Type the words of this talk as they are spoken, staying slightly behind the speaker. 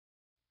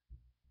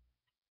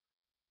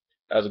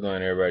How's it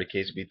going, everybody?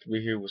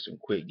 KCB3 here with some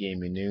quick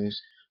gaming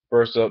news.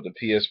 First up, the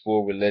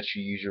PS4 will let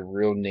you use your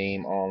real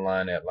name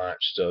online at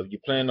launch. So if you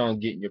plan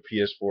on getting your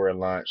PS4 at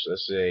launch,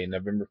 let's say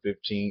November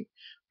 15th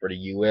for the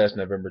US,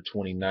 November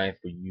 29th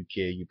for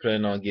UK, you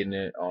plan on getting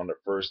it on the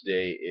first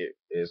day it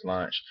is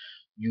launched,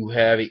 you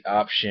have the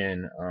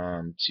option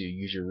to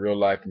use your real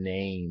life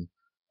name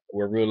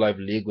or real life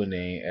legal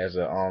name as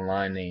an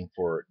online name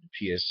for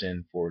the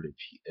PSN for the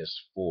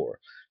PS4.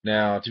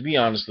 Now, to be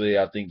honestly,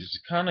 I think this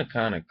is kind of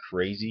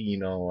crazy,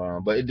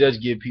 but it does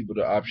give people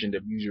the option to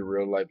use your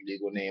real life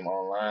legal name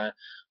online.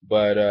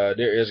 But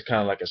there is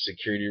kind of like a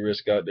security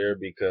risk out there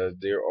because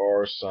there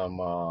are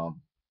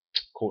some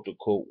quote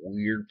unquote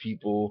weird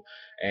people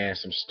and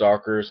some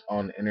stalkers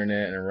on the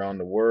internet and around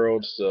the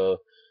world. So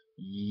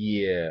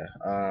yeah,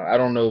 I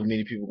don't know if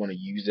many people are going to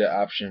use that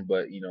option,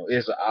 but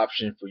it's an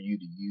option for you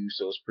to use,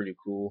 so it's pretty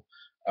cool.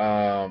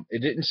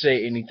 It didn't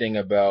say anything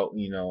about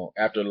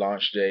after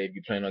launch day if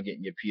you plan on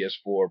getting your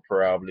PS4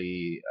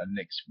 probably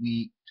next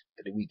week,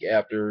 the week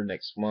after,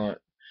 next month,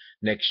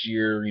 next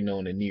year, in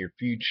the near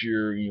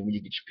future, when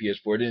you get your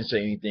PS4. It didn't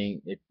say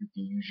anything if you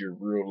can use your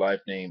real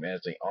life name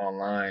as an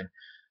online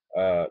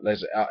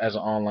as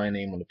an online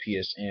name on the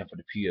PSN for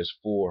the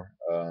PS4.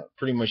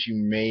 Pretty much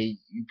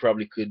you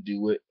probably could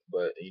do it,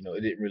 but it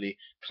didn't really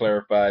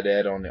clarify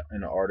that in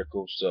the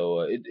article. So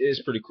it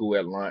is pretty cool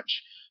at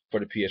launch for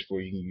the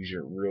PS4. You can use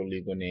your real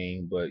legal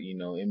name, but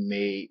it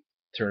may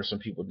turn some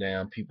people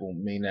down. People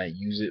may not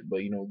use it, but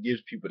it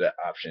gives people that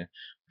option,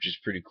 which is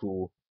pretty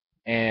cool.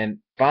 And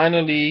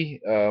finally,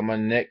 my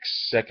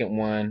next second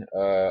one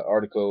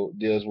article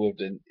deals with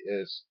the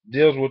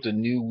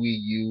new Wii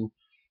U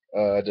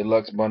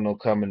deluxe bundle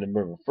coming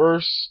November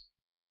 1st.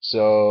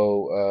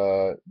 So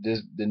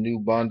the new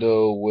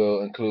bundle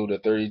will include a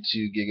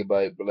 32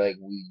 GB Black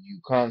Wii U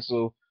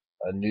console,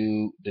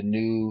 the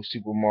new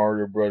Super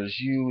Mario Brothers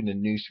U, and the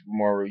new Super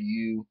Mario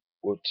U,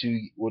 with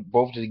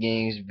both of the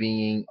games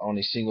being on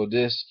a single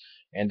disc.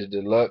 And the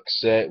deluxe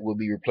set will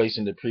be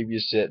replacing the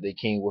previous set that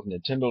came with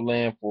Nintendo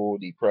Land for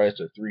the price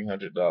of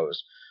 $300.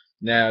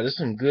 Now, there's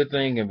some good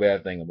thing and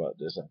bad thing about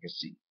this. I can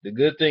see. The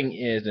good thing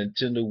is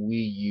Nintendo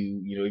Wii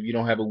U. If you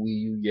don't have a Wii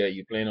U yet,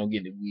 you plan on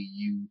getting a Wii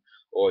U,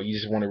 or you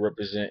just want to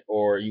represent,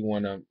 or you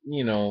want to,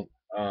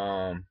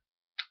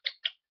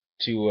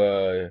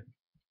 to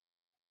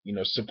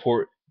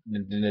support the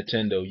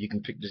Nintendo. You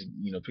can pick this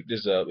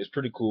up. It's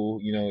pretty cool.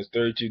 It's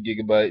 32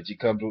 GB. It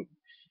comes with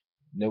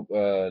no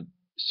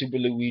Super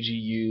Luigi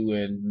U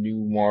and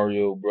New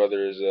Mario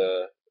Brothers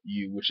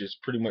U, which is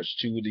pretty much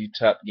two of the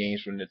top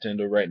games for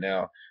Nintendo right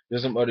now.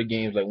 There's some other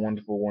games like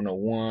Wonderful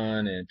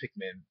 101 and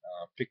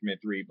Pikmin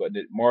 3, but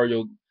the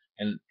Mario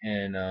and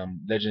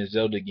Legend of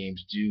Zelda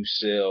games do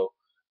sell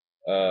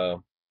uh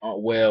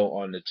well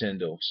on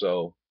Nintendo.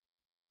 So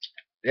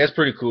that's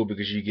pretty cool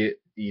because you get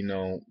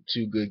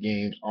two good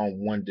games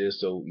on one disc,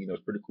 so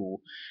it's pretty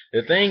cool.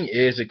 The thing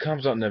is, it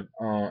comes out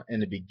in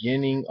the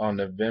beginning on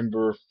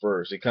November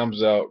 1st. It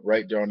comes out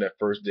right there on that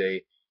first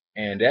day,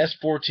 and that's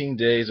 14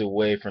 days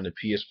away from the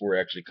PS4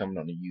 actually coming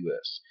on the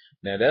US.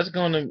 Now it's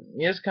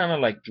kind of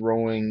like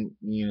throwing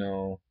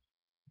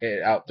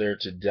it out there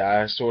to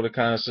die sort of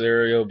kind of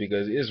scenario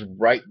because it's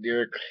right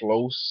there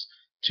close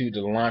to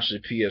the launch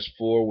of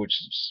PS4, which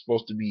is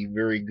supposed to be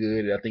very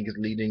good. I think it's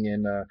leading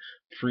in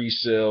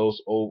pre-sales,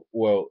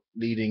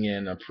 leading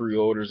in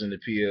pre-orders in the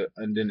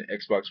and then the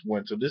Xbox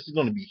One. So this is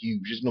going to be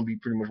huge. It's going to be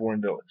pretty much one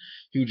of the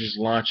hugest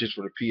launches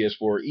for the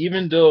PS4,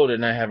 even though they're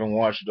not having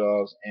Watch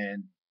Dogs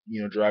and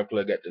Drive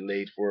Club got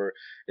delayed for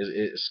is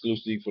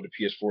exclusively for the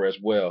PS4 as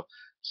well.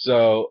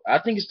 So I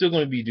think it's still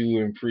going to be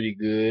doing pretty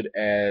good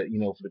at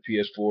for the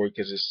PS4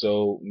 because it's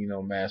so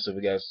massive.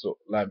 It got so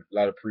lot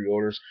of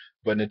pre-orders.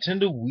 But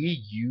Nintendo Wii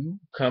U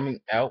coming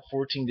out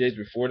 14 days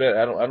before that,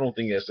 I don't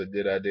think that's a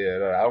good idea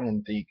at all. I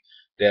don't think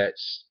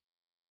that's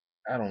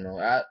I don't know.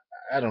 I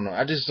don't know.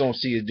 I just don't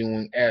see it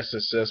doing as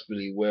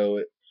successfully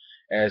well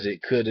as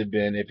it could have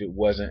been if it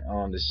wasn't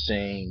on the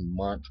same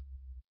month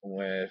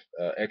with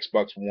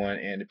Xbox One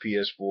and the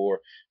PS4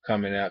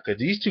 coming out. Because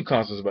these two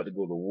consoles are about to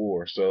go to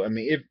war. So I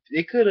mean, if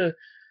they could have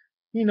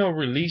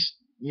released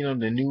the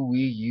new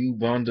Wii U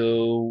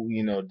bundle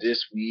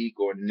this week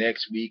or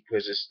next week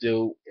because it's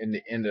still in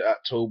the end of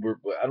October,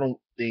 but I don't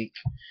think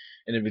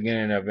in the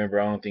beginning of November.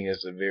 I don't think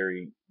that's a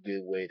very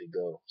good way to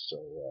go. So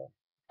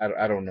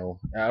I don't know.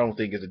 I don't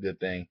think it's a good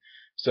thing.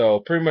 So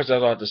pretty much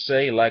that's all I have to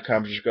say. Like,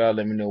 comment, subscribe.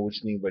 Let me know what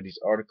you think about these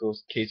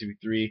articles.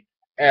 KCB3.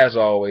 As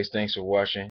always, thanks for watching.